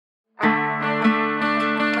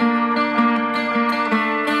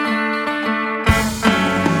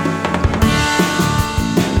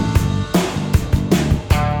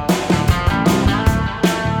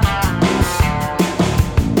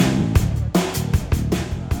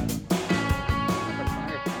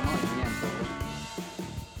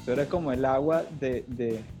Tú eres como el agua de...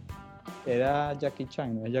 Era Jackie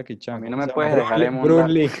Chan, no es Jackie Chan. A mí no ¿Cómo me se llama? puedes dejar en Bruce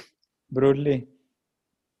un... Lee. Bruce Lee.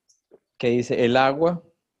 Que dice, el agua...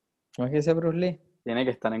 ¿Cómo es que dice Bruce Lee? Tiene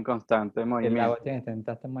que estar en constante El agua movimiento. tiene que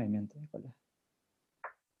estar en movimiento, Nicolás.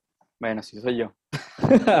 Bueno, sí soy yo.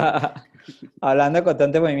 Hablando de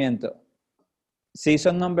constante movimiento.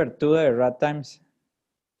 Season number 2 de Rat Times.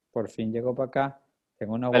 Por fin llegó para acá.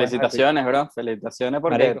 Tengo unos buenos Felicitaciones, bro. Felicitaciones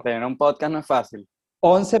porque Marico, tener un podcast no es fácil.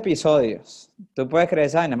 11 episodios. Tú puedes creer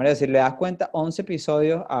esa vaina, Marico. Si le das cuenta, 11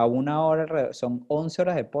 episodios a una hora, son 11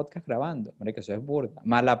 horas de podcast grabando. Marico, eso es burda.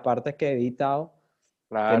 Más las partes que he editado,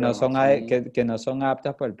 que no Claro, no son, son... que no son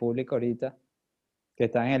aptas para el público ahorita, que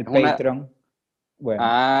están en el Es una... Patreon. Bueno,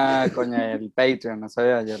 Ah, coño, el Patreon, no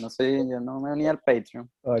sabía, yo no me uní al Patreon.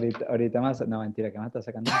 ahorita más, no, mentira, que me está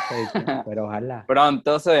sacando el Patreon, pero ojalá.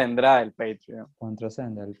 Pronto se vendrá el Patreon. Cuánto se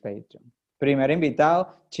vende el Patreon. Primer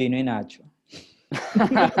invitado, Chino y Nacho.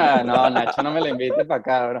 No, Nacho no me lo invite para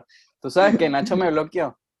acá, bro. Tú sabes que Nacho me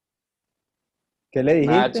bloqueó. ¿Qué le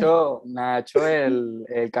dijiste? Nacho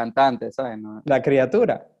el cantante, ¿sabes? No, La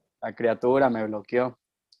criatura. la criatura me bloqueó.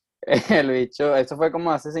 El bicho, eso fue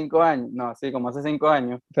como hace 5 años. No, sí, como hace 5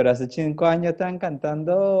 años. Pero hace 5 años estaban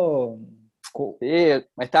cantando. Sí,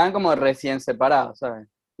 estaban como recién separados, ¿sabes?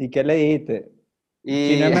 ¿Y qué le dijiste?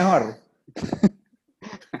 Chino es Y mejor.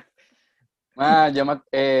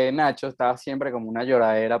 Nacho estaba siempre como una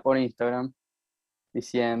lloradera por Instagram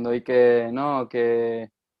diciendo y que no, que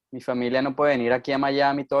mi familia no puede venir aquí a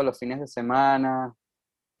Miami todos los fines de semana.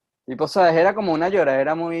 Y pues, ¿sabes? Era como una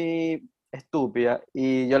lloradera muy estúpida.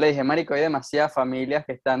 Y yo le dije, marico, hay demasiadas familias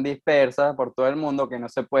que están dispersas por todo el mundo que no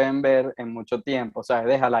se pueden ver en mucho tiempo, ¿sabes?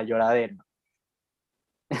 Deja la lloradera.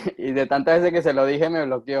 Y de tantas veces que se lo dije, me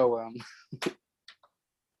bloqueó, weón.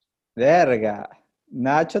 Verga.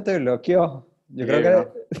 Nacho te bloqueó. Yo creo Sí,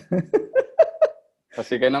 bro. que.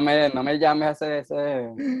 Así que no me llames a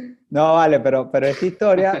ese... No, vale, pero esta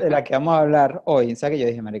historia de la que vamos a hablar hoy, ¿sabes que yo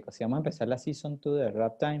dije, marico, si vamos a empezar la Season 2 de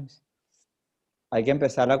Rap Times, hay que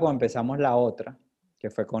empezarla como empezamos la otra, que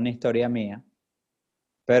fue con una historia mía,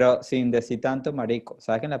 pero sin decir tanto marico.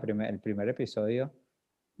 ¿Sabes que en el primer episodio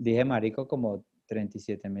dije marico como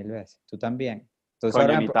 37,000 veces? Tú también. Entonces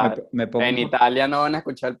Coño, ahora me pongo En Italia no van a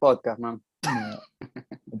escuchar el podcast, man. no.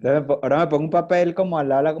 Entonces ahora me pongo un papel como al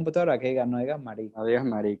lado de la computadora que diga, no digas marico. No digas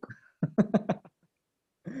marico.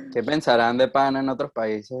 ¿Qué pensarán de pana en otros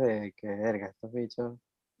países de que, verga, estos bichos,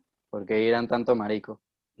 por qué irán tanto marico?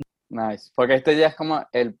 Nice. Porque este ya es como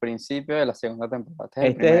el principio de la segunda temporada. Este es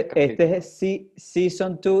el primer Este capítulo. es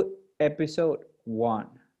Season 2, Episode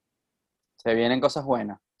 1. Se vienen cosas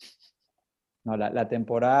buenas. No, la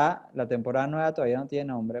temporada nueva todavía no tiene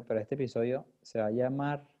nombre, pero este episodio se va a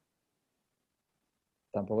llamar,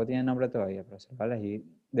 tampoco tiene nombre todavía, pero se va a elegir.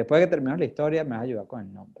 Después de que terminemos la historia, me vas a ayudar con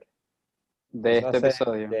el nombre. De Eso va a este ser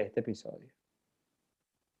episodio. de este episodio.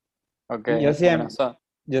 Ok, Y yo bueno, siempre, eso.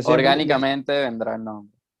 yo siempre, yo, Orgánicamente vendrá el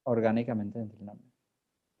nombre. orgánicamente entre el nombre.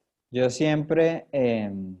 Yo siempre,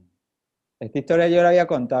 esta historia yo la había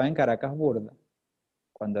contado en Caracas Burda,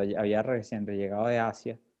 cuando había recién llegado de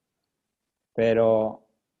Asia, pero,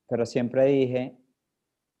 pero siempre dije,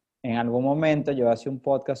 en algún momento yo hacía un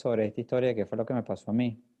podcast sobre esta historia, que fue lo que me pasó a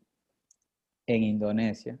mí, en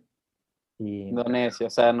Indonesia. Y Indonesia, o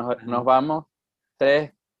sea, nos ajá, vamos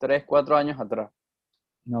 4 años atrás.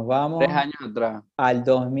 nos Tres vamos años atrás. al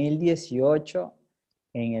 2018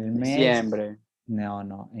 en el mes, Diciembre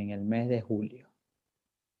en el mes de julio.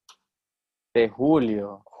 de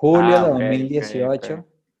julio. Julio de Ah, ok, ok, 2018. ok.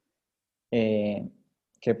 eh,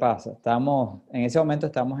 ¿Qué pasa? En ese momento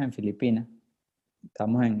estamos en Filipinas.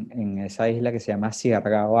 Estamos en esa isla que se llama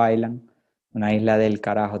Siargao Island, una isla del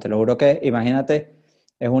carajo. Te lo juro que, imagínate,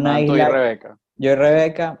 es una Estaban tú y isla, Rebeca. yo y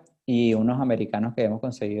Rebeca y unos americanos que hemos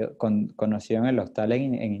conocido en el hostal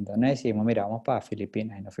en Indonesia, y dijimos, mira, vamos para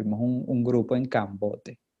Filipinas, y nos fuimos un grupo en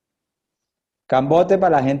Cambote. Cambote,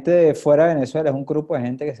 para la gente de fuera de Venezuela, es un grupo de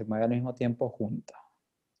gente que se mueve al mismo tiempo junta.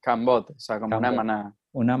 Cambote, o sea, como una Cambote, manada.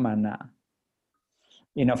 una manada.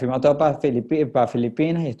 Y nos fuimos todos para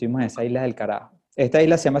Filipinas y estuvimos en esa isla del carajo. Esta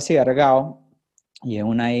isla se llama Siargao y es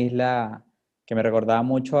una isla que me recordaba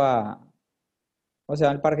mucho ¿cómo se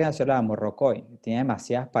llama el Parque Nacional de Morrocoy? Tiene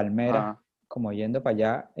demasiadas palmeras, Ajá. como yendo para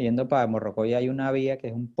allá, yendo para Morrocoy hay una vía que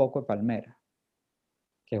es un poco de palmera,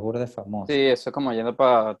 que es burda de Sí, famosa. eso es como yendo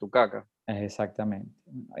para tu caca. Exactamente.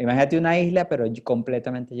 Imagínate una isla, pero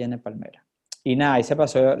completamente llena de palmeras. Y nada, ahí se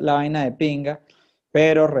pasó la vaina de pinga,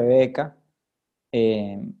 pero Rebeca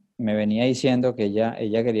me venía diciendo que ella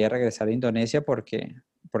quería regresar a Indonesia porque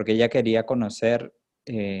ella quería conocer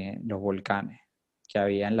los volcanes que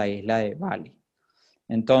había en la isla de Bali.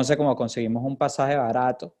 Entonces, como conseguimos un pasaje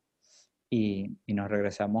barato, y nos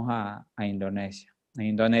regresamos a Indonesia. En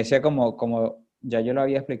Indonesia, como ya yo lo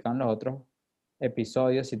había explicado en los otros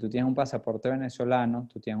episodios, si tú tienes un pasaporte venezolano,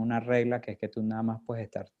 tú tienes una regla que es que tú nada más puedes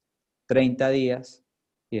estar 30 días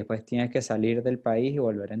y después tienes que salir del país y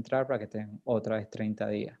volver a entrar para que tengan otra vez 30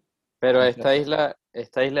 días. Pero Entonces,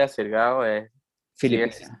 esta isla de Sirgao sigue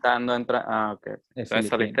Filipinas, estando ok. es Entonces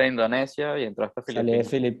saliste de Filipinas. Indonesia y entraste a Salí de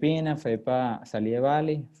Filipinas. Filipinas, salí de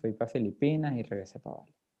Bali, fui para Filipinas y regresé para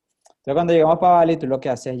Bali. Entonces cuando llegamos para Bali, tú lo que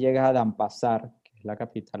haces es llegas a Denpasar, que es la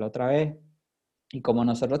capital otra vez, y como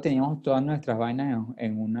nosotros teníamos todas nuestras vainas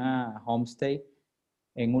en una homestay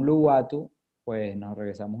en Uluwatu, pues nos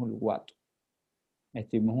regresamos a Uluwatu.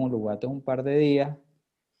 Estuvimos en Uluwatu un par de días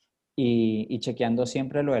y chequeando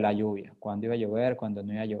siempre lo de la lluvia, cuándo iba a llover, cuándo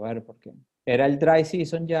no iba a llover, porque era el dry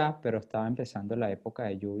season ya, pero estaba empezando la época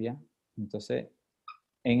de lluvia. Entonces,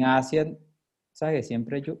 en Asia, ¿sabes?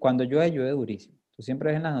 Siempre cuando llueve, llueve durísimo. Tú siempre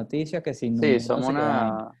ves en las noticias que se Sí, inundó no somos sé qué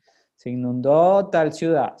vaina. una... Se inundó tal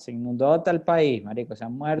ciudad, se inundó tal país, marico, se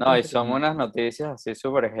han muerto No, no y sé qué. somos unas noticias así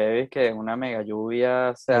súper heavy que una mega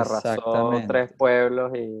lluvia se arrasó 3 Exactamente,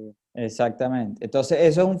 pueblos y... exactamente. Entonces,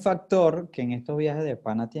 eso es un factor que en estos viajes de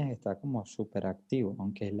pana tienes que estar como súper activo,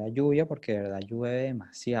 aunque es la lluvia, porque de verdad llueve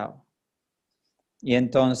demasiado. Y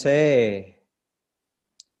entonces,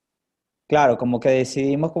 claro, como que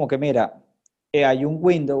decidimos como que, mira, hay un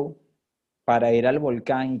window para ir al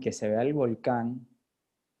volcán y que se vea el volcán.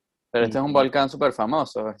 Pero este es un Y volcán súper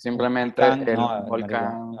famoso, es un simplemente volcán, no, un marico,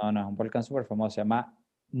 volcán no, no, es un volcán súper famoso, se llama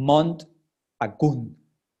Mont Agun,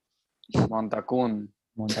 Montacún,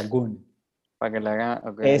 Mont Agun. para que le hagan...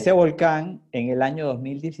 Ok. Ese volcán en el año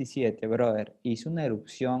 2017, brother, hizo una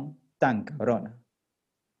erupción tan cabrona.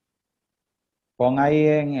 Pon ahí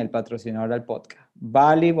en el patrocinador del podcast.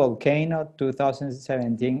 Bali Volcano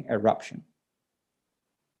 2017 Eruption.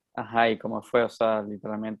 Ajá, ¿y cómo fue? O sea,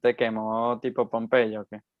 literalmente quemó tipo Pompeya, ¿o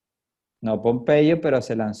qué? No Pompeyo, pero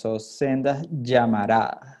se lanzó sendas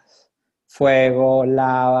llamaradas. Fuego,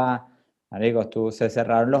 lava. Amigos, se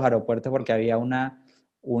cerraron los aeropuertos porque había una,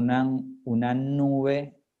 una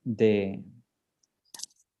nube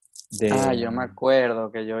Ah, de yo me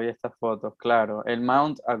acuerdo que yo vi estas fotos, claro. El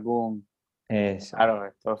Mount Agung. eso. Claro,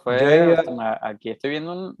 esto Yo fue... iba, Aquí estoy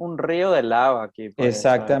viendo un río de lava aquí, pues, o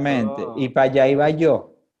sea, exactamente, y esto... para allá iba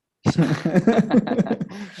yo.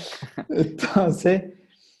 Entonces,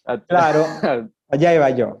 claro, allá iba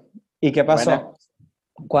yo. ¿Y qué Bueno, pasó?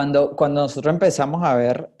 Cuando nosotros empezamos a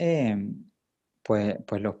ver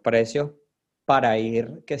pues los precios para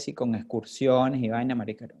ir, que sí, con excursiones y vaina,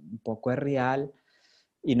 marica, era un poco es real.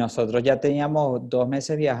 Y nosotros ya teníamos 2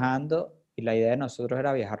 meses viajando y la idea de nosotros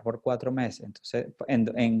era viajar por 4 meses. Entonces,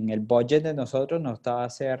 en el budget de nosotros no estaba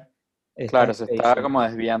hacer esta claro, se estaba expedición. como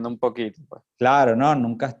desviando un poquito, pues, Claro, no,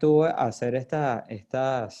 nunca estuve a hacer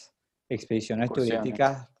estas expediciones excursiones.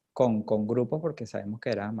 turísticas con grupos porque sabemos que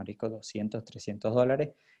eran, marico, $200,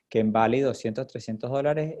 $300, que en Bali $200,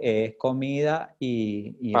 $300 es comida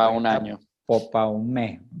y Para un renta año. para un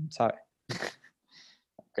mes, ¿sabes?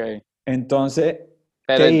 Ok. Entonces,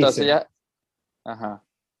 Pero ¿qué entonces hice? ya, ajá,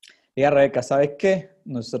 Y Rebeca, ¿sabes qué?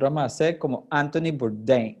 Nosotros vamos a hacer como Anthony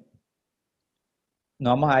Bourdain.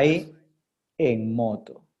 Nos vamos a ir en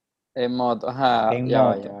moto, en moto, ajá, en ya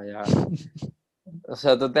va, ya moto. va, ya va. O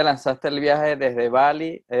sea, tú te lanzaste el viaje desde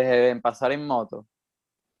Bali, desde en pasar en moto.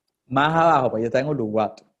 Más abajo, pues yo estaba en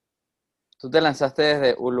Uluwatu. Tú te lanzaste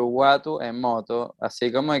desde Uluwatu en moto,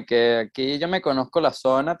 así como de que aquí yo me conozco la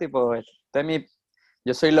zona, tipo,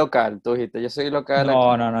 yo soy local, tú dijiste, yo soy local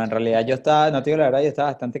No, aquí. no, no, en realidad yo estaba, no te digo la verdad, yo estaba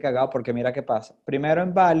bastante cagado porque mira qué pasa. Primero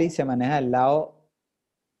en Bali se maneja el lado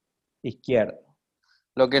izquierdo.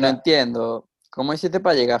 Lo O que no sea, entiendo, ¿cómo hiciste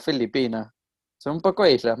para llegar a Filipinas? Son un poco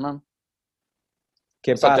islas, man.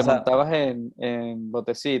 ¿qué O sea, te pasa? montabas en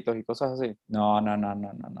botecitos y cosas así. No, no, no,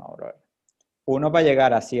 no, no, no, bro. Uno para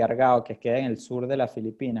llegar a Siargao, que queda en el sur de las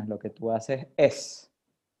Filipinas, lo que tú haces es,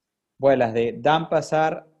 vuelas de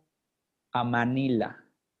Denpasar a Manila,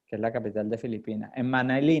 que es la capital de Filipinas. En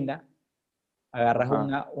Manila agarras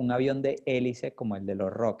Ajá, un avión de hélice como el de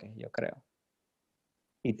los Roques, yo creo,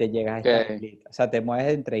 y te llegas a estas ok, islitas. O sea, te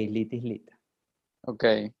mueves entre islita y islita. ok.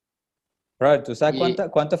 Robert, ¿tú sabes Y,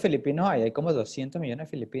 cuántos filipinos hay? Hay como 200 millones de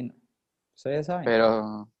filipinos. ¿Sabes esa vaina?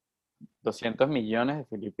 pero 200 millones de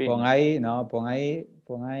Pon filipinos. ahí, no, pon ahí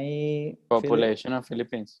Population of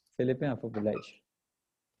Philippines. Philippine population.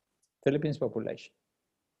 Philippines population.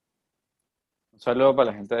 Un saludo para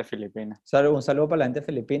la gente de Filipinas. Un saludo para la gente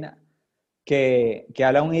filipina que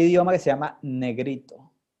habla un idioma que se llama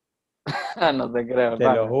negrito. Ah, no te creo, Te lo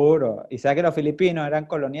pana. juro. Y sabes que los filipinos eran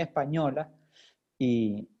colonia española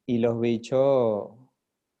y los bichos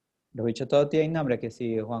todos tienen nombre, que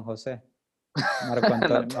sí, Juan José. No te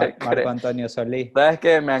Marco creo. Antonio Solís. Sabes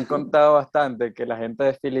que me han contado bastante que la gente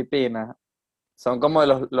de Filipinas son como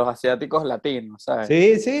los asiáticos latinos, ¿sabes?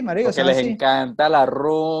 Sí, sí, marico, Porque son les así. encanta la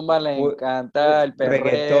rumba, les Pu- encanta el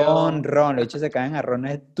Reggaetón, perreo, ron, los hechos se caen a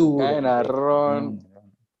rones duros, caen a marico. ron. Ron,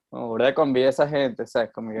 ron. Como burda con vida esa gente,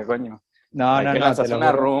 ¿sabes? Como que coño. No, Hay no, que no, lanzarse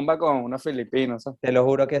una rumba con unos filipinos, ¿sabes? te lo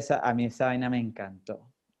juro que a mí esa vaina me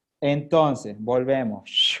encantó. Entonces,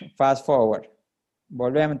 volvemos, fast forward.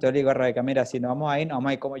 Volvemos, entonces le digo a Rebeca, mira, si no vamos a ir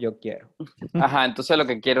como yo quiero. Ajá, entonces lo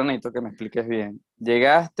que quiero, necesito que me expliques bien.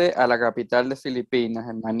 Llegaste a la capital de Filipinas,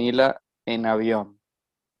 en Manila, en avión,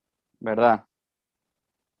 ¿verdad?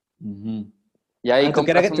 Ujú. Y ahí Ah,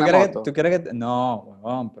 compraste una tú moto. quieres que, no,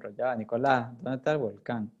 huevón, pero ya, Nicolás, ¿dónde está el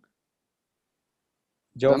volcán?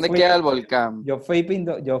 Yo ¿Dónde queda el fui, volcán?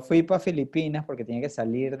 yo fui para Filipinas porque tenía que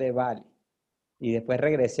salir de Bali. Y después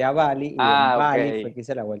regresé a Bali y en Ah, ok, Bali fue que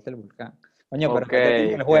hice la vuelta al volcán. Coño, pero ok, métete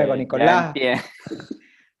en el ok, juego, ya Nicolás. entiendo,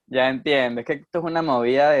 ya entiendo. Es que esto es una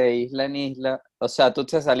movida de isla en isla. O sea, tú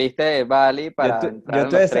te saliste de Bali para entrar Yo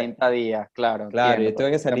en los tuve, 30 días, claro, claro, entiendo yo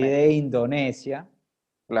tuve que salir perfectamente, de Indonesia, que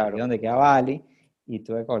es claro. donde queda Bali, y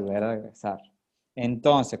tuve que volver a regresar.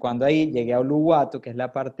 Entonces, cuando ahí llegué a Uluwatu, que es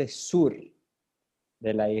la parte sur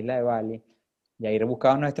de la isla de Bali, y ahí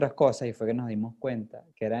buscamos nuestras cosas y fue que nos dimos cuenta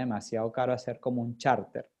que era demasiado caro hacer como un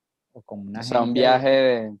charter o como una O sea, un agencia ahí. viaje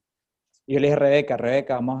de Y yo le dije,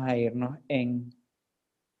 Rebeca, vamos a irnos en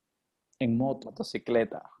moto,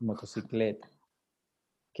 motocicleta. motocicleta.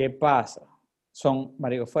 ¿Qué pasa?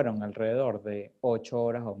 Marico, fueron alrededor de 8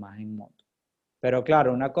 horas o más en moto. Pero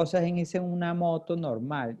claro, una cosa es en irse en una moto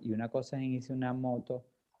normal y una cosa es en irse en una moto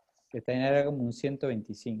que está en era como un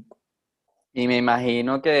 125. Y me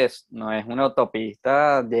imagino que no es una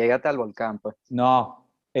autopista, llégate al volcán, pues. No,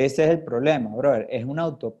 ese es el problema, brother. Es una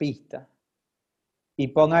autopista. Y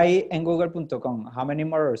pon ahí en google.com, how many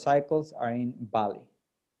motorcycles are in Bali?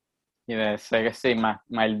 Y debe ser que sí, más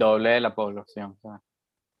el doble de la población. O sea,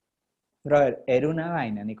 Brother, era una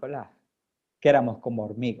vaina, Nicolás, que éramos como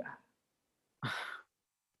hormigas.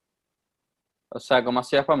 ¿cómo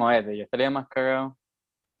hacías para moverte? Yo estaría más cagado.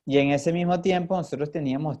 Y en ese mismo tiempo nosotros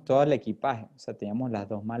teníamos todo el equipaje, o sea, teníamos las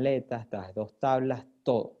dos maletas, las dos tablas,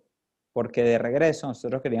 todo. Porque de regreso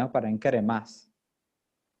nosotros queríamos parar en Caremás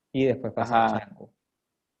y después pasar Ajá, Chango.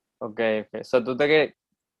 ok, ok. O sea, o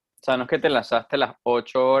sea, no es que te lanzaste las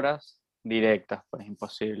 8 horas directas, pues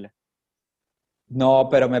imposible. No,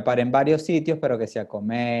 pero me paré en varios sitios, pero que sea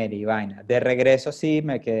comer y vaina. De regreso sí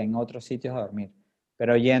me quedé en otros sitios a dormir.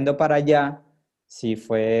 Pero yendo para allá, sí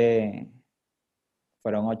fueron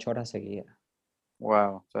 8 horas seguidas.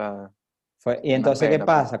 Wow, o sea, Y una entonces, ¿qué pela, pues.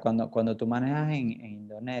 pasa? Cuando tú manejas en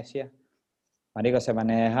Indonesia, marico, se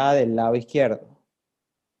maneja del lado izquierdo.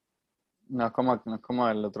 No es como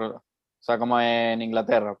el otro lado. O sea, como en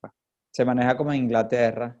Inglaterra, pues. Se maneja como en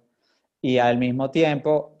Inglaterra. Y al mismo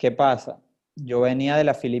tiempo, ¿qué pasa? Yo venía de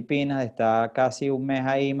las Filipinas, estaba casi un mes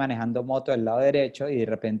ahí manejando moto del lado derecho y de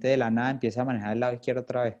repente de la nada empieza a manejar del lado izquierdo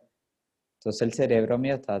otra vez. Entonces el cerebro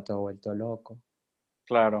mío estaba todo vuelto loco.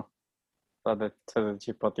 Claro, o sea, se te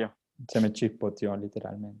chispoteó. Se me chispoteó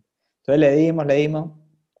literalmente. Entonces le dimos,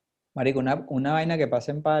 marico, una vaina que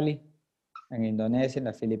pasa en Bali, en Indonesia, en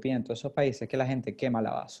las Filipinas, en todos esos países, es que la gente quema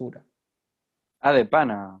la basura. Ah, de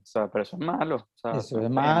pana, o sea, pero eso es malo, o sea, eso es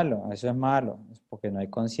feo. Eso es malo, porque no hay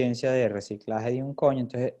conciencia de reciclaje de un coño.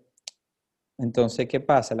 Entonces, ¿qué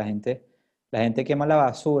pasa? La gente quema la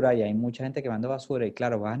basura y hay mucha gente quemando basura y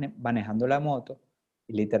claro, vas manejando la moto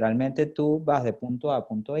y literalmente tú vas de punto A a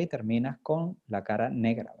punto B y terminas con la cara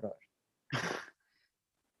negra, brother.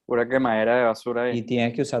 Pura quemadera de basura ahí. Y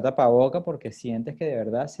tienes que usar tapaboca porque sientes que de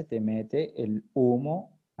verdad se te mete el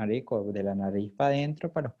humo, marico, de la nariz para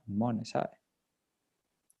adentro, para los pulmones, ¿sabes?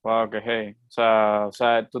 Wow, qué hey. O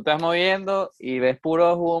sea, tú estás moviendo y ves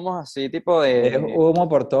puros humos así, tipo Ves de humo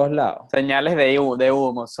por todos lados. señales de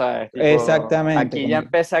humo, ¿sabes? Tipo, Exactamente, aquí ya como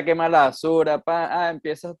empieza a quemar la basura,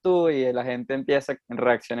 empiezas tú y la gente empieza en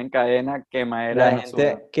reacción en cadena, quemadera de la basura.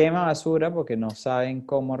 gente quema basura porque no saben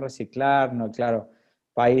cómo reciclar, no, claro,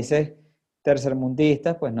 países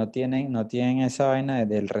tercermundistas pues no tienen esa vaina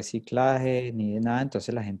del reciclaje ni de nada,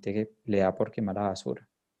 entonces la gente le da por quemar la basura.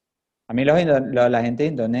 A mí la gente de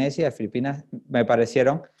Indonesia y de Filipinas me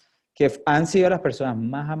parecieron que han sido las personas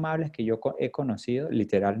más amables que yo he conocido,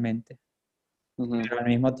 literalmente, Ujú. pero al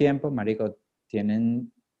mismo tiempo, marico,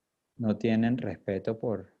 no tienen respeto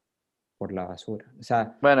por la basura. O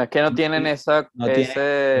sea, Bueno, es que no no, tienen no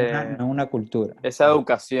tienen, no es una cultura. esa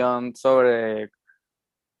educación sobre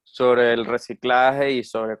el reciclaje y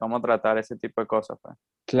sobre cómo tratar ese tipo de cosas, pues.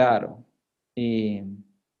 Claro. Y,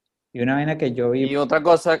 Y una vaina que yo Y vi, otra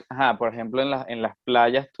cosa, ajá, por ejemplo, en las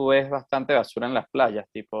playas tú ves bastante basura en las playas,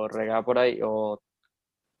 tipo regada por ahí, o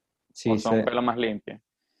sí, son un pelo más limpios.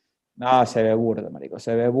 no, se ve burda, marico,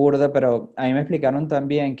 se ve burda, pero a mí me explicaron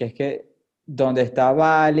también que es que donde está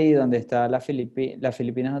Bali, donde está las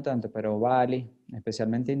Filipinas no tanto, pero Bali,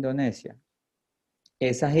 especialmente Indonesia,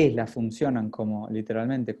 esas islas funcionan como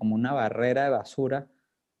literalmente como una barrera de basura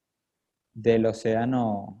del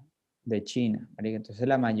océano de China, marico. Entonces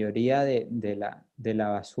la mayoría de la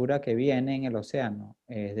basura que viene en el océano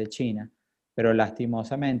es de China, pero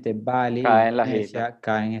lastimosamente Bali, Caen en las islas, Indonesia,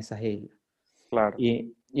 caen en esas islas. claro.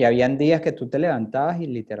 Y habían días que tú te levantabas y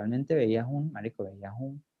literalmente marico,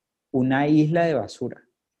 una isla de basura.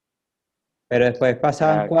 Pero después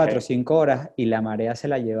pasaban Ah, 4 o 5 horas y la marea se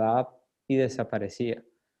la llevaba y desaparecía.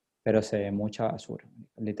 Pero se ve mucha basura,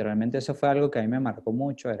 marico. Literalmente eso fue algo que a mí me marcó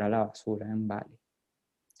mucho, era la basura en Bali.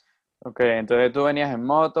 ok, entonces tú venías en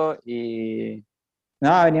moto y,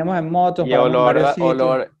 No, veníamos en motos, y paramos en olor, varios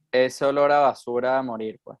sitios. ese olor a basura a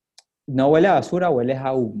morir, pues. No huele a basura, hueles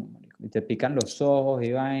a humo, marico. Y te pican los ojos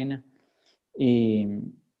y vaina. Y,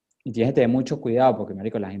 y tienes que tener mucho cuidado porque,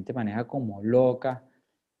 marico, la gente maneja como loca.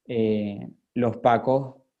 Los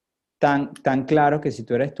pacos tan claros que si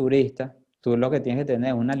tú eres turista, tú lo que tienes que tener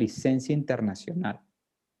es una licencia internacional.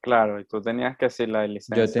 Claro, y tú tenías que decir la Yo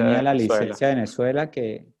licencia de tenía la Venezuela, licencia de Venezuela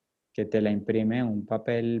que te la imprime en un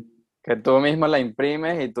papel que tú mismo la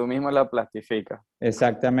imprimes y tú mismo la plastificas.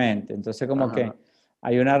 exactamente. Entonces, como Ajá, que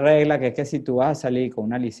hay una regla que es que si tú vas a salir con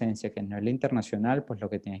una licencia que no es la internacional, pues lo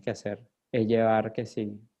que tienes que hacer es llevar que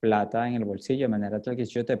sí, plata en el bolsillo, de manera tal que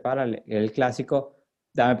si yo te para, el clásico,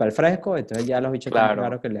 dame para el fresco, entonces ya los bichos están claro.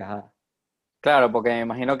 claros que les da. Claro, porque me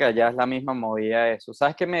imagino que allá es la misma movida eso.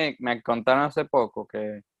 ¿Sabes qué me contaron hace poco?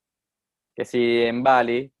 Que si en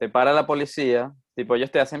Bali te para la policía, tipo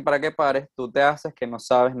ellos te hacen para que pares, tú te haces que no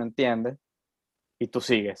sabes, no entiendes, y tú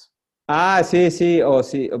sigues. Ah, sí, sí, o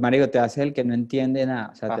sí, o marico, te haces el que no entiende nada,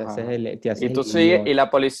 o sea, Ajá. te Y haces el tú sigues, y idiota. la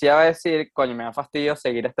policía va a decir, coño, me da fastidio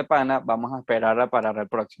seguir a este pana, vamos a esperar a parar el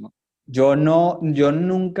próximo. Yo no, yo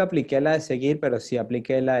nunca apliqué la de seguir, pero sí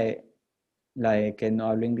apliqué la de que no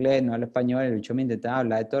hablo inglés, no hablo español, el bicho me intentaba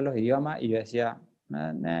hablar de todos los idiomas y yo decía,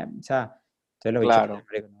 o sea, entonces los bichos decían, Claro.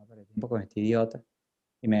 marico, no, pero tiempo con este idiota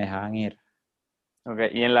y me dejaban ir. Ok.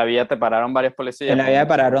 Y en la vía te pararon varios En policías la o vida un solo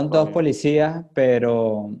pararon dos todavía. policías,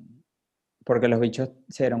 pero porque los bichos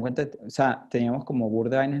se dieron cuenta, o sea, teníamos como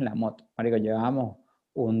burda de vainas en la moto. Marico, llevábamos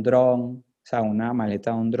un dron, o sea, una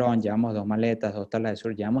maleta de un dron, llevamos 2 maletas, 2 tablas de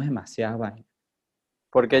surf, llevamos demasiadas vainas.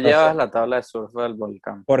 ¿Por qué llevas Entonces, la tabla de surf del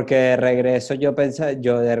volcán? porque de regreso yo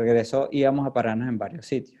de regreso íbamos a pararnos en varios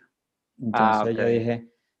sitios. Ah, Entonces ok. yo dije,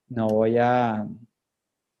 o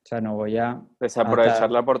sea, no voy a Desaprovechar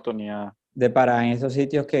estar la oportunidad. de parar en esos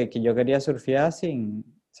sitios que yo quería surfear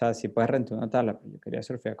o sea, si puedes rentar una tabla, pero yo quería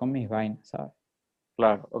surfear con mis vainas, ¿sabes?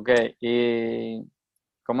 Claro, ok. ¿Y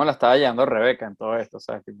cómo la estaba llevando Rebeca en todo esto? O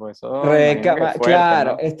sea, tipo, eso imagino Rebeca, que es fuerte,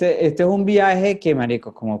 claro, ¿no? este es un viaje que,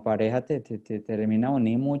 marico, como pareja te termina de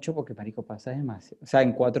unir mucho porque, marico, pasas demasiado. O sea,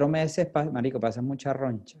 en 4 meses, marico, pasas mucha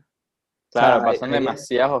roncha. O sea, Claro, pasan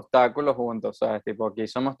demasiados obstáculos juntos, ¿sabes? Tipo, aquí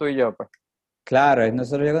somos tú y yo, pues. claro, es no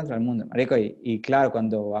solo yo contra el mundo, marico. Y claro,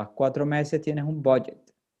 cuando vas 4 meses tienes un budget,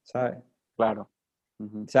 ¿sabes? Claro. O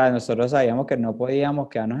Ujú. sea, nosotros sabíamos que no podíamos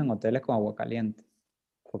quedarnos en hoteles con agua caliente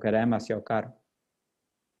porque era demasiado caro.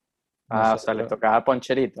 Ah, o sea, les Nosotros, tocaba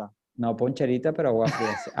poncherita. no poncherita, pero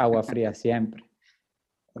agua fría siempre.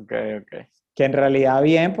 Ok, ok. Que en realidad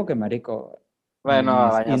bien, porque, marico, Bueno,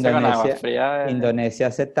 bañarse con agua Indonesia, fría, Indonesia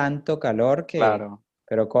hace tanto calor claro,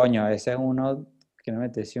 pero coño, a veces uno quiere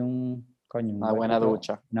meterse coño, un una buena bañito,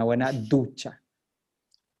 ducha. una buena ducha.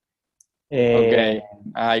 Ok. Eh,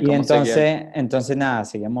 Ay, y ¿cómo seguía el...? entonces nada,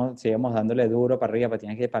 seguimos dándole duro para arriba, para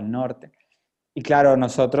tienes que ir para el norte. Y claro,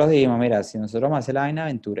 nosotros dijimos, mira, si nosotros vamos a hacer la vaina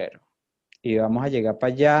aventurero y vamos a llegar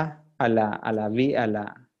para allá, a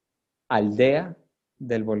la aldea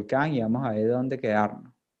del volcán y vamos a ver dónde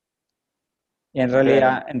quedarnos. Y en Ok.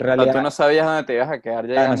 realidad, en O sea, tú realidad, no sabías dónde te ibas a quedar sea,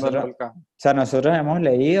 llegando al nosotros, o volcán. sea, nosotros hemos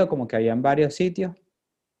leído como que habían varios sitios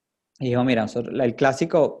y dijo, mira, el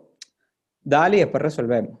clásico, dale y después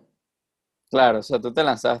resolvemos. Claro, o sea, tú te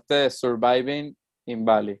lanzaste Surviving in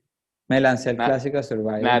Bali. Me lancé el Na- clásico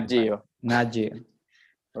Surviving, Nat Geo. Nat Geo.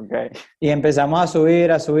 Ok. Y empezamos a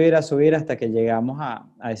subir, a subir, a subir hasta que llegamos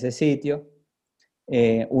a ese sitio.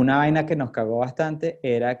 Una vaina que nos cagó bastante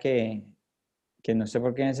era que no sé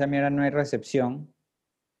por qué en esa mierda no hay recepción.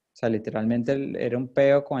 O sea, literalmente era un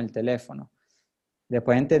peo con el teléfono.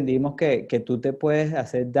 Después entendimos que tú te puedes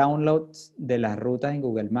hacer downloads de las rutas en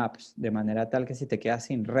Google Maps, de manera tal que si te quedas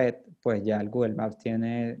sin red, pues ya el Google Maps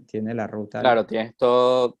tiene la ruta. Claro, tienes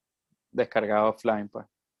todo, descargado offline, pues.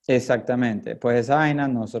 Exactamente. Pues esa vaina,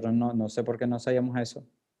 nosotros no sé por qué no sabíamos eso.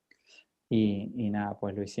 Y nada,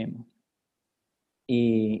 pues lo hicimos.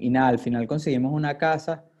 Y nada, al final conseguimos una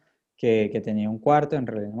casa que tenía un cuarto, en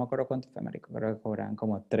realidad no me acuerdo cuánto fue, marico, creo que cobraban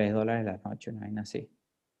como $3 la noche, una vaina así.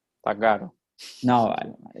 Está caro, No,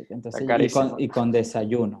 vale, marico. está Entonces, carísimo. y con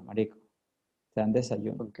desayuno, marico. Te dan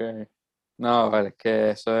desayuno. Ok. No, vale, es que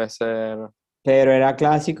eso debe ser un Pero era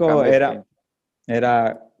clásico, cambio distinto.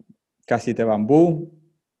 era casi de bambú,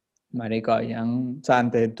 marico, habían, o sea,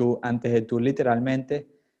 antes de tú literalmente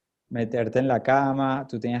meterte en la cama,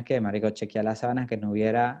 tú tenías que, marico, chequear las sábanas que no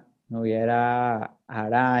hubiera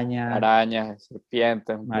arañas, Arañas,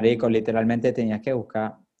 serpientes, marico, literalmente tenías que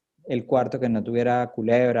buscar el cuarto que no tuviera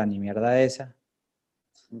culebra ni mierda de esa.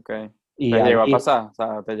 ok. Y, ¿Te llegó a y pasar? O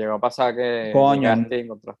sea, ¿te llegó a pasar que coño, llegaste y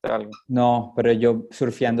encontraste algo? no, pero yo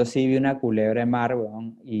surfeando sí vi una culebra en mar,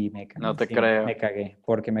 weón, y me cagué No te encima, creo. me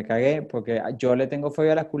cagué, porque yo le tengo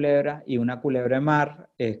fobia a las culebras y una culebra en mar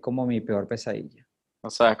es como mi peor pesadilla. O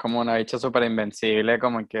sea, es como una bicha súper invencible,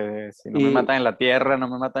 como que si no me Y matan en la tierra, no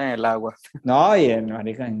me matan en el agua. no, y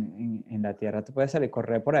marica, en la tierra tú puedes salir a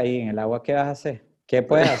correr por ahí, en el agua, ¿qué vas a hacer? ¿Qué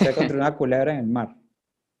puedes hacer contra una culebra en el mar?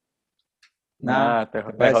 Nada, Nada, te te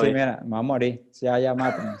puedes decir, jodiste. mira, me voy a morir, ya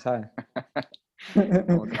mátame, ¿sabes?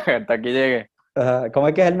 Como que hasta aquí llegué. Ajá, ¿cómo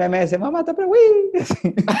es que es el meme ese? Mamá, está pero ¡uy!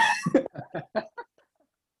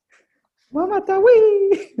 Mamá, está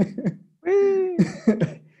 ¡uy! Uy.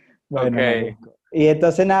 Ok, Bueno, marico. Y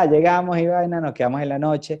entonces nada, llegamos y vaina, nos quedamos en la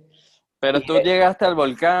noche. Y pero tú llegaste al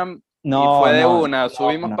volcán y fue no, de no, una, no,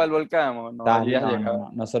 subimos para el no. volcán o no Dale, habías no, no, llegado.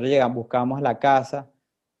 no. Nosotros llegamos, buscamos la casa,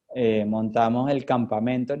 montamos el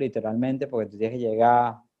campamento literalmente, porque tú tienes que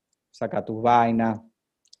llegar, sacar tus vainas.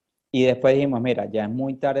 Y después dijimos, mira, ya es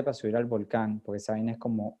muy tarde para subir al volcán, porque esa vaina es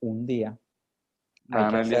como un día. Hay Ah,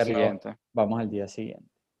 que no, el día hacerlo, siguiente. vamos al día siguiente.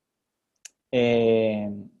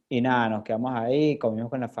 Y nada, nos quedamos ahí, comimos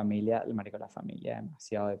con la familia, el marico, la familia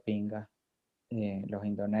demasiado de pinga, los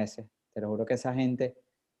indoneses. Te lo juro que esa gente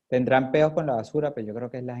tendrán peos con la basura, pero yo creo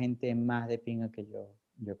que es la gente más de pinga que yo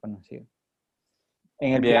he conocido.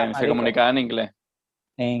 En el plan, Bien, se marico, comunicaba en inglés.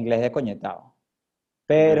 en inglés de coñetado. Ok.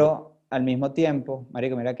 Pero al mismo tiempo,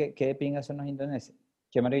 marico, mira qué de pinga son los indoneses.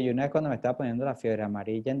 Que marico, yo una vez cuando me estaba poniendo la fiebre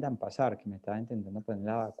amarilla en Dampasar, que me estaba intentando poner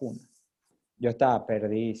la vacuna, yo estaba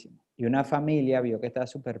perdidísimo. Y una familia vio que estaba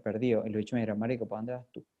súper perdido. Y los bichos me dijeron, marico, ¿para dónde vas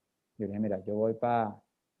tú? Yo le dije, mira, yo voy para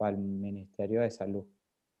el Ministerio de Salud.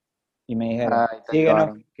 Y me dijeron, Ahí te síguenos,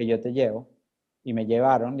 llevaron. que yo te llevo. Y me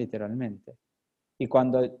llevaron, literalmente. Y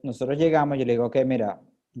cuando nosotros llegamos, yo le digo, ok, mira,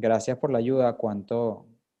 gracias por la ayuda, ¿cuánto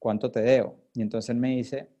te debo? Y entonces él me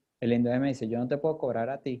dice, el indio me dice, yo no te puedo cobrar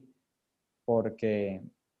a ti porque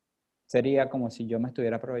sería como si yo me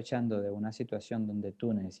estuviera aprovechando de una situación donde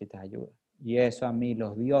tú necesitas ayuda. Y eso a mí,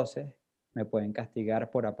 los dioses, me pueden castigar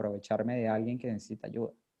por aprovecharme de alguien que necesita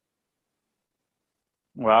ayuda.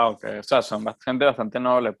 Wow, que, o sea, son bastante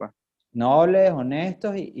noble, pues. Nobles,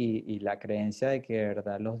 honestos y la creencia de que de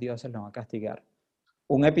verdad los dioses los van a castigar.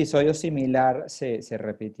 Un episodio similar se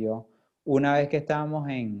repitió una vez que estábamos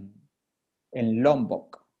en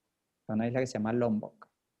Lombok, una isla que se llama Lombok,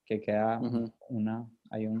 que queda Ujú.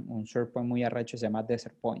 hay un surf point muy arrecho, se llama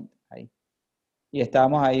Desert Point, ahí. Y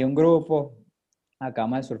estábamos ahí un grupo,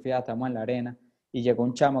 acabamos de surfear, estábamos en la arena, y llegó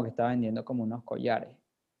un chamo que estaba vendiendo como unos collares.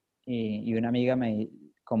 Y una amiga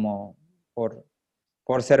como por,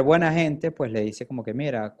 por ser buena gente, pues le dice como que,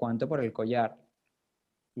 mira, ¿cuánto por el collar?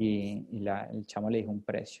 El chamo le dijo un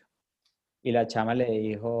precio. Y la chama le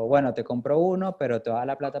dijo, bueno, te compro uno, pero te voy a dar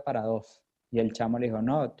la plata para dos. Y el chamo le dijo,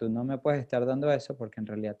 no, tú no me puedes estar dando eso porque en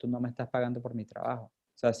realidad tú no me estás pagando por mi trabajo.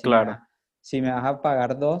 O sea, Claro, si me vas a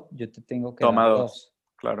pagar dos, yo te tengo que toma dar dos, dos.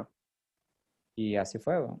 claro. Y así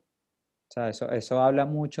fue, ¿no? O sea, eso habla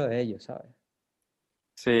mucho de ellos, ¿sabes?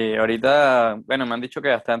 Sí, ahorita, bueno, me han dicho que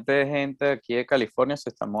bastante gente aquí de California se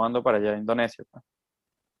está mudando para allá a Indonesia, pues.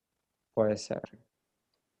 Puede ser.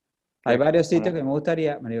 Hay Que varios sitios como que me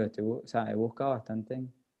gustaría, me digo, o sea, he buscado bastante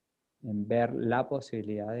en ver la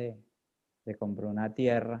posibilidad de comprar una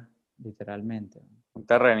tierra, literalmente, ¿no? un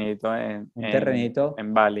terrenito Un terrenito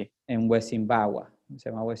en Bali, en Wesimbagua, se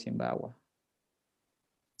llama Wesimbagua.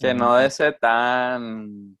 que no debe ser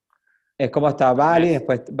tan, Es como está tan Bali, eso.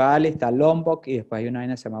 después Bali, está Lombok y después hay una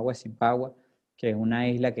isla que se llama Wesimbagua, que es una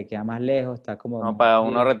isla que queda más lejos, está como No, más para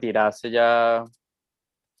uno fría. retirarse ya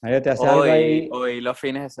Mario, te hace algo ahí, hoy los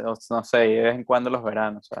fines, no sé, y de vez en cuando los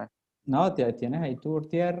veranos, ¿sabes? no, tienes ahí tu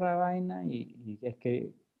tierra, vaina, y es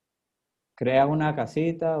que creas una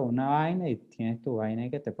casita, una vaina y tienes tu vaina y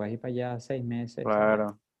que te puedes ir para allá 6 meses, ¿sabes?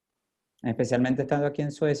 Claro, Especialmente estando aquí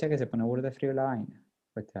en Suecia, que se pone burda de frío la vaina,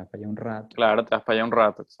 pues te vas para allá un rato. claro, te vas para allá un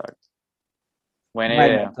rato, exacto. Buena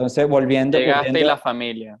Bueno, idea. entonces volviendo, Llegaste y volviendo, la ajá,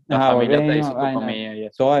 familia te volviendo, hizo tu vaina, comida y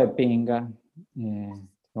eso. todo de pinga,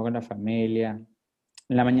 todo con la familia.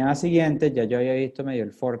 En la mañana siguiente ya yo había visto medio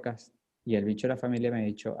el forecast y el bicho de la familia me ha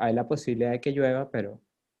dicho, hay la posibilidad de que llueva, pero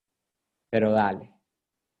dale.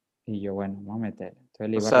 Y yo, bueno, vamos a meter. Entonces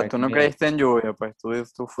le O iba a sea, tú regar, no mira, creíste en lluvia, pues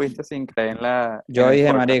tú fuiste sin creer en yo el dije,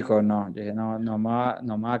 forecast. marico, no, yo dije, no, no me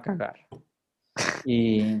va a cagar.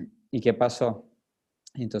 ¿Y qué pasó?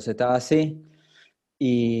 Entonces estaba así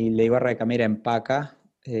y le iba a regar, mira, empaca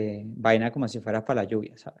vaina como si fueras para la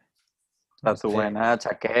lluvia, ¿sabes? O sea, tu Entonces, buena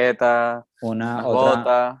chaqueta, una, unas otra,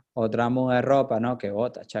 botas, otra muda de ropa, ¿no? Que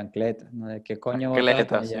bota, chancleta, ¿no? ¿De qué coño botas chancleta,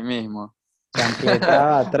 para así allá? mismo.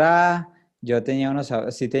 Chancleta atrás, yo tenía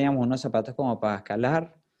sí teníamos unos zapatos como para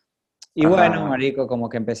escalar. Y bueno, Ajá. marico, como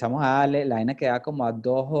que empezamos a darle, la vaina quedaba como a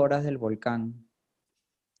 2 horas del volcán.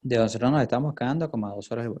 De nosotros nos estábamos quedando como a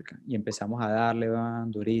 2 horas del volcán. Y empezamos a darle, van,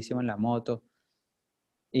 durísimo en la moto.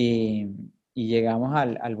 Y, y llegamos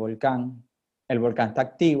al volcán. El volcán está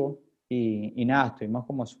activo y nada, estuvimos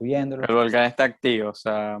como subiéndolo. El volcán está activo, o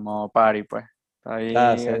sea, modo party, pues.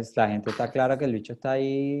 Está O sea, ahí. O la gente está clara que el bicho está sea,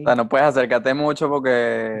 ahí no puedes acercarte mucho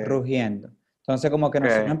porque. rugiendo. Entonces como que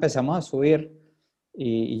nosotros Ok. empezamos a subir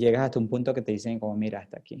y llegas hasta un punto que te dicen como, mira,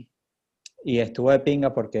 hasta aquí. Y estuvo de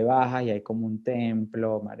pinga porque bajas y hay como un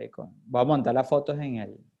templo, marico. Voy a montar las fotos en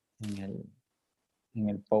el, en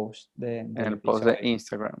el post En del el post de episodio.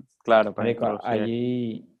 Instagram, claro, para Marico, introducir.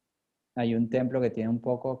 allí hay un templo que tiene un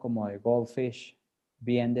poco como de goldfish,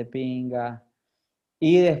 bien de pinga.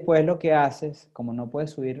 Y después lo que haces, como no puedes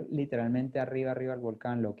subir literalmente arriba al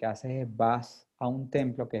volcán, lo que haces es vas a un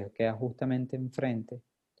templo que queda justamente enfrente,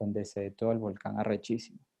 donde se ve todo el volcán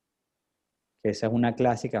arrechísimo. Que esa es una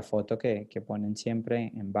clásica foto que ponen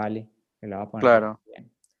siempre en Bali, que la voy a poner aquí Claro. también.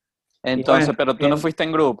 Y bueno, Entonces, pero tú no bien, fuiste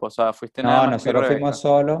en grupo, o sea, fuiste nada no, más tú y nosotros fuimos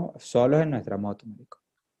Rebeca. solos en nuestra moto, marico.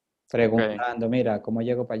 Ok. Preguntando, mira, ¿cómo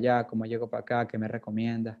llego para allá? ¿Cómo llego para acá? ¿Qué me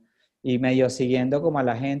recomiendas? Y medio siguiendo como a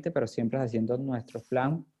la gente, pero siempre haciendo nuestro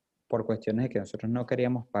plan por cuestiones de que nosotros no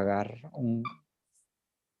queríamos pagar un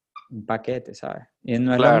paquete, ¿sabes? Y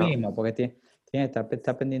no es lo Claro. mismo, porque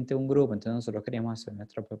está pendiente de un grupo, entonces nosotros queríamos hacer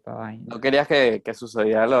nuestra propia No vaina. querías que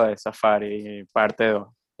sucediera lo de Safari, parte 2.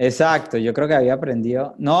 Exacto, yo creo que había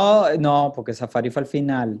aprendido, no, no, porque Safari fue al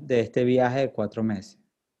final de este viaje de 4 meses.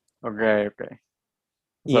 Ok, ok.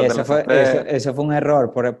 O Y sea, te lanzaste eso fue un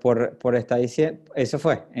error por estar diciendo, eso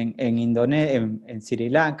fue en Indonesia, en Sri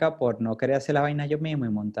Lanka, por no querer hacer la vaina yo mismo y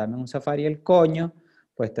montarme en un safari el coño,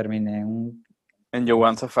 pues terminé en You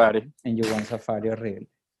Want Safari. en Safari horrible.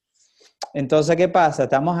 Entonces, ¿qué pasa?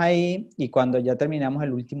 Estamos ahí y cuando ya terminamos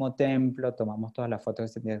el último templo, tomamos todas las fotos que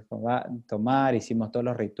se tenían que tomar, hicimos todos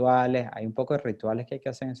los rituales, hay un poco de rituales que hay que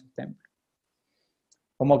hacer en esos templos.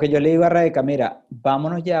 Como que yo le digo a Rebeca, mira,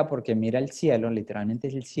 vámonos ya porque mira el cielo, literalmente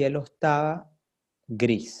el cielo estaba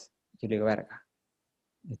gris. Yo le digo, verga,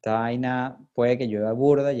 esta vaina puede que llueva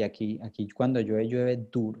burda y aquí cuando llueve, llueve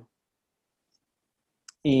duro.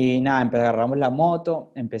 Y nada, agarramos la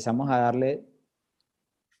moto, empezamos a darle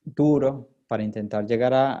duro para intentar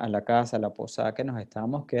llegar a la casa, a la posada que nos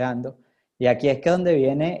estábamos quedando. Y aquí es que donde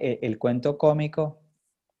viene el cuento cómico,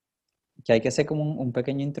 que hay que hacer como un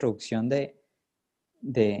pequeña introducción de,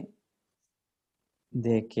 de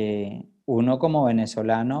que uno como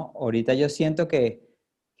venezolano, ahorita yo siento que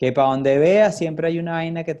para donde veas siempre hay una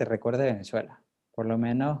vaina que te recuerde Venezuela. Por lo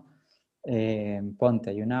menos, ponte,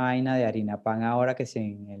 hay una vaina de harina pan ahora que es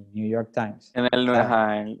en el New York Times, ¿sabes?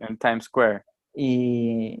 Ajá, en Times Square.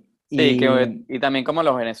 Y, Sí, y y también como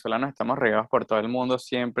los venezolanos estamos regados por todo el mundo,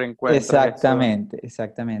 siempre encuentras eso. exactamente,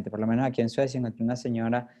 exactamente. Por lo menos aquí en Suecia encontré una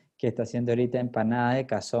señora que está haciendo ahorita empanadas de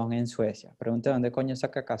cazón en Suecia. Pregunta dónde coño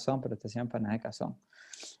saca cazón, pero está haciendo empanadas de cazón.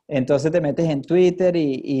 Entonces te metes en Twitter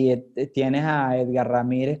y tienes a Edgar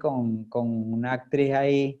Ramírez con una actriz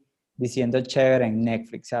ahí diciendo chévere en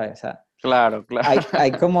Netflix, ¿sabes? O sea, Claro, claro.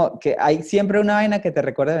 hay como que hay siempre una vaina que te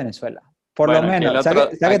recuerda a Venezuela. Por lo Bueno, menos, ¿sabes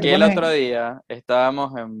que tú aquí el pones otro día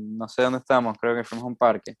estábamos en, no sé dónde estábamos, creo que fuimos a un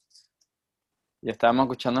parque, y estábamos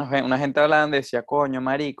escuchando una gente hablando y decía, coño,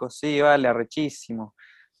 marico, sí, vale, arrechísimo.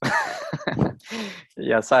 Y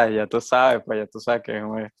ya sabes, ya tú sabes, pues ya tú sabes que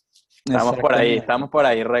exactamente. estamos por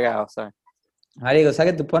ahí regados, ¿sabes? Marico,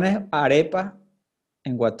 ¿sabes que tú pones arepa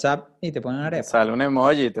en WhatsApp y te ponen arepa? Te sale un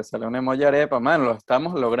emoji arepa, man, lo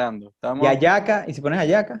estamos logrando. Y hallaca, y si pones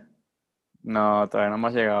hallaca, No, todavía no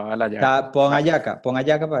hemos llegado a la yaca. pon hallaca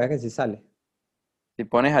para ver que si sale. Si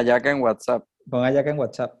pones hallaca en WhatsApp, Pon hallaca en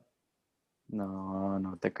WhatsApp. no,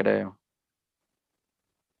 no te creo.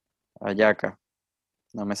 Hallaca,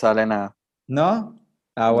 no me sale nada. ¿No?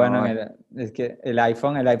 Ah, bueno, No, es que el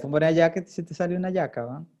iPhone pone hallaca y si te sale una hallaca,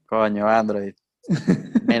 ¿va? coño, Android.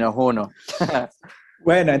 -1.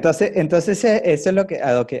 Bueno, entonces eso es a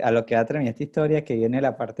lo que ha traído esta historia, que viene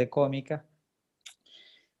la parte cómica.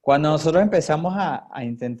 Cuando nosotros empezamos a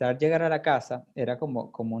intentar llegar a la casa, era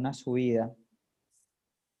como una subida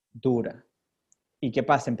dura. ¿Y qué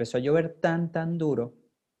pasa? Empezó a llover tan duro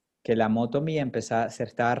que la moto mía se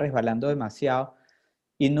estaba resbalando demasiado.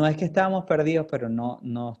 Y no es que estábamos perdidos, pero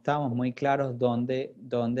no estábamos muy claros dónde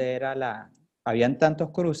era Habían tantos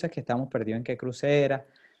cruces que estábamos perdidos en qué cruce era.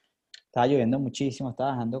 Estaba lloviendo muchísimo,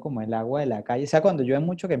 estaba bajando como el agua de la calle. O sea, cuando llueve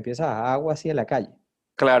mucho que empieza a bajar agua así de la calle.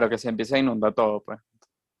 Claro, que se empieza a inundar todo, pues.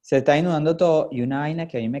 Se está inundando todo y una vaina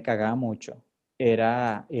que a mí me cagaba mucho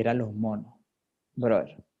era los monos,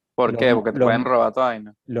 brother. ¿Por Los, qué? mo- Porque te los, pueden robar toda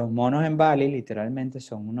vaina. los monos en Bali literalmente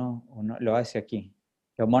son lo voy a decir aquí.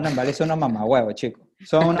 Los monos en Bali son unos mamahuevos, chicos.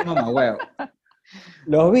 Son unos mamahuevos.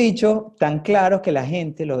 Los bichos tan claros que la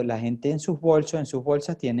gente en sus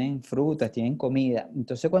bolsas tienen frutas, tienen comida.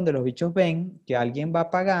 Entonces cuando los bichos ven que alguien va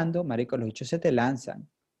pagando, marico, los bichos se te lanzan. O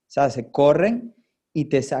sea, se corren y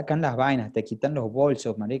te sacan las vainas, te quitan los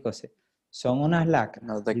bolsos, marico. Son unas lacras.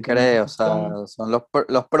 No te creo, o Literalmente sea, son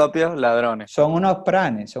los propios ladrones, pues. son unos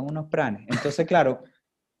pranes, son unos pranes. Entonces, claro,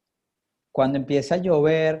 cuando empieza a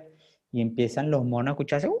llover y empiezan los monos a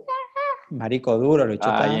escucharse, marico duro, los bichos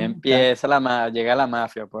Ahí empieza llega la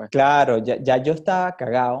mafia, pues. claro, ya yo estaba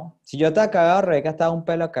cagado. Si yo estaba cagado, Rebeca estaba un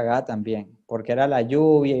pelo cagada también, porque era la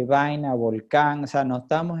lluvia y vaina, volcán, o sea, no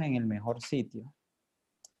estábamos en el mejor sitio.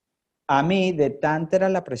 A mí, de tanta era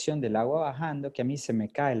la presión del agua bajando, que a mí se me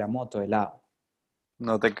cae la moto de lado. O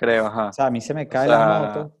No te creo, ajá. sea, a mí se me O cae la sea,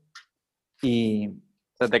 moto y,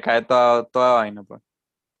 se te cae toda vaina, pues.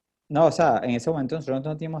 no, o sea, en ese momento nosotros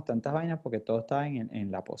no teníamos tantas vainas porque todo estaba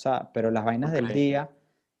en la posada, pero las vainas Ok. del día,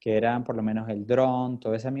 que eran por lo menos el dron,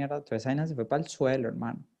 toda esa mierda, toda esa vaina se fue para el suelo,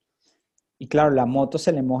 hermano. Y claro, la moto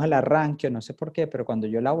se le moja el arranque, no sé por qué, pero cuando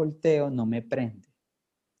yo la volteo no me prende.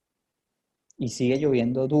 Y sigue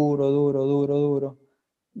lloviendo duro.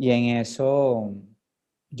 Y en eso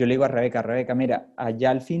yo le digo a Rebeca, mira,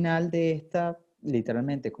 allá al final de esta,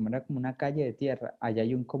 literalmente, como era como una calle de tierra, allá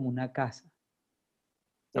hay como una casa.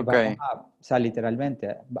 Ok. O sea,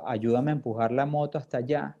 literalmente, ayúdame a empujar la moto hasta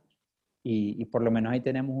allá y por lo menos ahí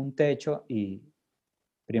tenemos un techo y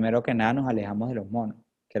primero que nada nos alejamos de los monos.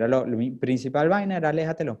 Que era mi principal vaina era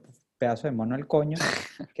aléjate los pedazos de mono al coño,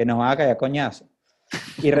 que nos van a caer a coñazo.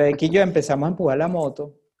 Y Rebeca y yo empezamos a empujar la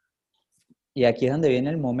moto y aquí es donde viene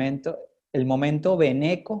el momento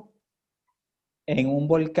veneco en un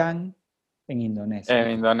volcán en Indonesia.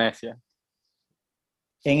 En Indonesia.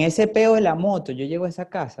 En ese peo de la moto, yo llego a esa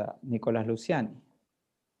casa, Nicolás Luciani,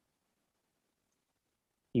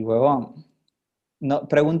 y huevón, no,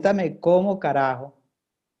 pregúntame cómo carajo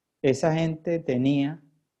esa gente tenía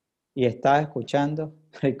y estaba escuchando,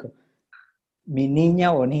 rico, mi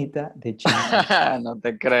niña bonita de Chino Nacho. No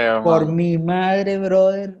te creo, Por man. mi madre,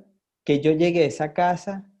 brother, que yo llegué a esa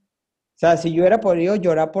casa. O sea, si yo hubiera podido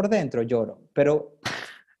llorar por dentro, lloro. Pero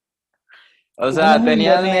O sea,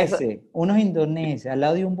 tenían esa. unos indoneses al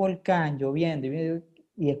lado de un volcán lloviendo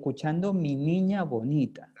y escuchando mi niña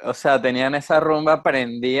bonita. O sea, tenían esa rumba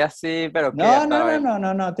prendida así, pero que No, no, hasta no, no,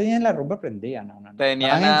 no, no, tenían la rumba prendida, no. tenían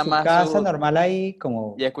Estaban en nada su más casa su. normal ahí,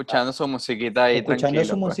 como Y escuchando su musiquita ahí escuchando su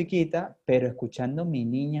tranquilo, pues. musiquita, pero escuchando mi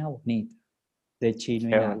niña bonita de Chino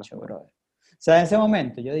y Qué bola. Nacho, brother. O sea, en ese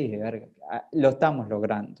momento yo dije, verga, lo estamos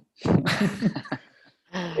logrando.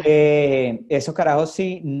 Esos carajos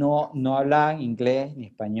sí no hablaban inglés, ni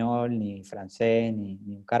español, ni francés, ni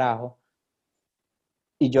un carajo.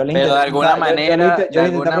 Y yo le Pero intenté de alguna preguntar, manera, de yo le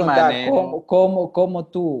intenté alguna preguntar, manera. ¿cómo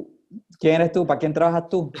tú? ¿Quién eres tú? ¿Para quién trabajas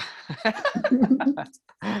tú?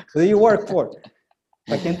 Who do you work for?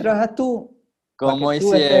 ¿Para quién trabajas tú? Para que ¿Cómo tú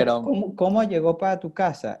estés, hicieron? ¿cómo llegó para tu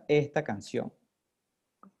casa esta canción?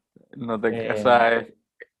 No te, o Eh, sea,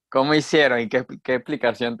 ¿cómo hicieron y qué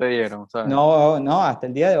explicación te dieron? ¿Sabes? no, hasta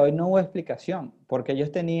el día de hoy no hubo explicación, porque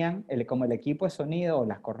ellos tenían como el equipo de sonido o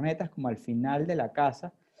las cornetas como al final de la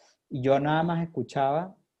casa, y yo nada más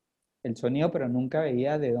escuchaba el sonido, pero nunca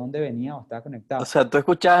veía de dónde venía o estaba O conectado. sea, tú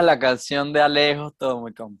escuchabas la canción de Alejo, todo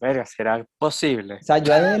muy con verga, ¿será O posible? sea,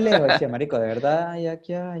 yo desde lejos decía, marico, de verdad, hay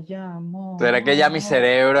aquí hay ¿Será que ya mi amor.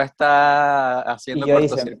 cerebro está Y haciendo yo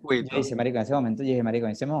cortocircuito? hice, marico, en ese momento yo dije, marico, a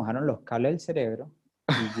mí se me mojaron los cables del cerebro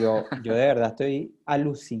y yo de verdad estoy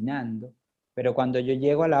alucinando. Pero cuando yo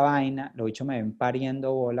llego a la vaina, los bichos me ven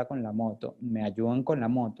pariendo bola con la moto, me ayudan con la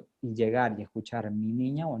moto y llegar y escuchar mi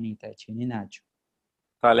niña bonita de Chino y Nacho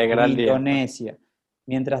Para en alegrar el día, pues. Indonesia,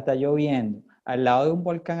 mientras está lloviendo, al lado de un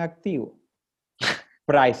volcán activo,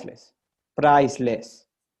 priceless, priceless.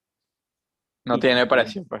 No Y tiene también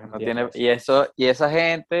precio, pues, no no tiene tiene, precio. y esa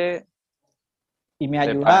gente, Y me de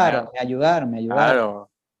ayudaron, pana. me ayudaron, me ayudaron.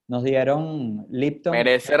 Claro, Nos dieron Lipton,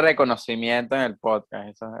 merece reconocimiento en el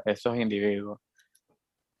podcast, esos individuos.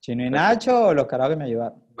 Chino y Nacho o los carajos que me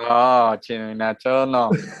ayudaron. No, Chino y Nacho no.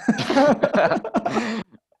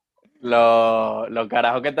 Los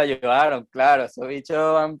carajos que te ayudaron, claro, esos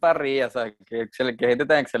bichos van para arriba, ¿sabes? Qué gente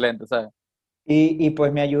tan excelente, ¿sabes? Y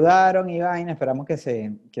pues me ayudaron y vaina, esperamos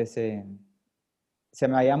se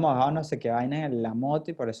me había mojado no sé qué vaina en la moto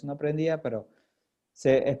y por eso no prendía, pero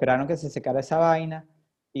esperaron que se secara esa vaina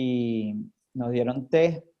y nos dieron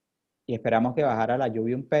té y esperamos que bajara la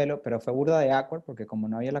lluvia un pelo, pero fue burda de awkward porque como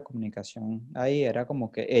no había la comunicación ahí, era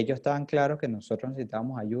como que ellos estaban claros que nosotros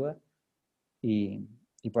necesitábamos ayuda y,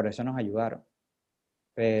 y por eso nos ayudaron.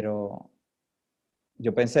 Pero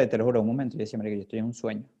yo pensé, te lo juro, un momento, yo decía, marica, yo estoy en un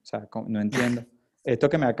sueño, o sea, no entiendo. Esto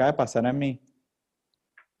que me acaba de pasar a mí,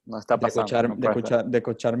 No está pasando, no puede ser. de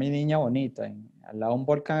escuchar mi niña bonita al lado de un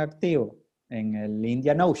volcán activo en el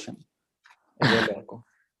Indian Ocean, es de loco.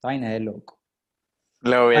 Esta vaina es de loco.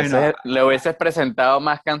 Bueno, Le hubieses presentado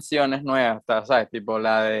más canciones nuevas, ¿sabes? Tipo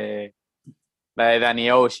la de Danny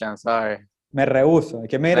Ocean, ¿sabes? me rehúso. Es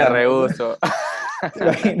que Me mira, rehuso. ¿te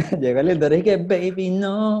imaginas? Llega el editor y que, baby,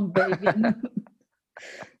 no, baby, no.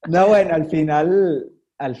 No, bueno, al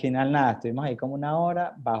final nada, estuvimos ahí como una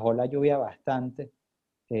hora, bajó la lluvia bastante,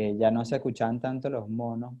 ya no se escuchaban tanto los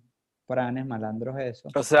monos, pranes, malandros, eso.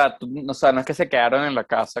 O sea, no es que se quedaron en la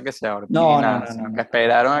casa que se dormían ni No, no, nada, no, no, sino que no.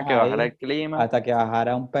 esperaron a Estuvimos que bajara ahí el clima. hasta que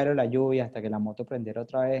bajara un pelo la lluvia, hasta que la moto prendiera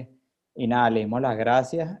otra vez. Y nada, le dimos las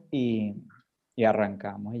gracias y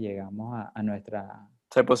arrancamos y llegamos a nuestra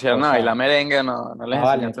Se pusieron a bailar posada. merengue, no les No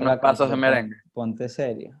vale, enseñaste con unos la pasos de canción, merengue. ponte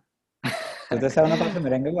serio. ¿Tú te sabes una paso de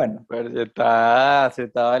merengue? Bueno, Pero si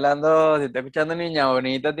está bailando, si está escuchando Niña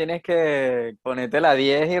Bonita, tienes que ponerte la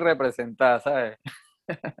 10 y representar, ¿sabes?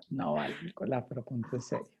 no vale, Nicolás, pero ponte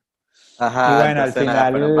serio. Y Ajá, bueno, entonces nada,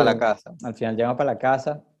 fueron para la casa. al final llegamos para la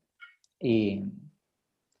casa y,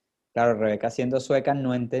 claro, Rebeca siendo sueca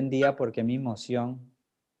no entendía por qué mi emoción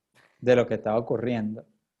de lo que estaba ocurriendo.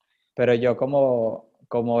 Pero yo como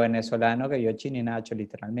venezolano que vio Chino Nacho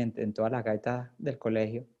literalmente en todas las gaitas del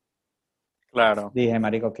colegio, Claro, dije,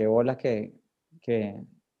 marico, qué bolas que, que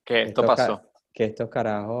que esto estos, pasó. que estos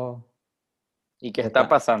carajos ¿Y qué está están,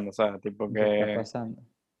 pasando? O sea, tipo ¿qué está que pasando?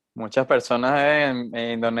 muchas personas en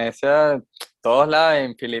Indonesia, todos lados,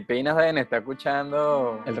 en Filipinas deben estar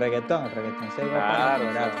escuchando. El reggaetón se ha ido para los Claro,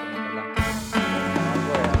 o cuerazos, sea, Nicolás.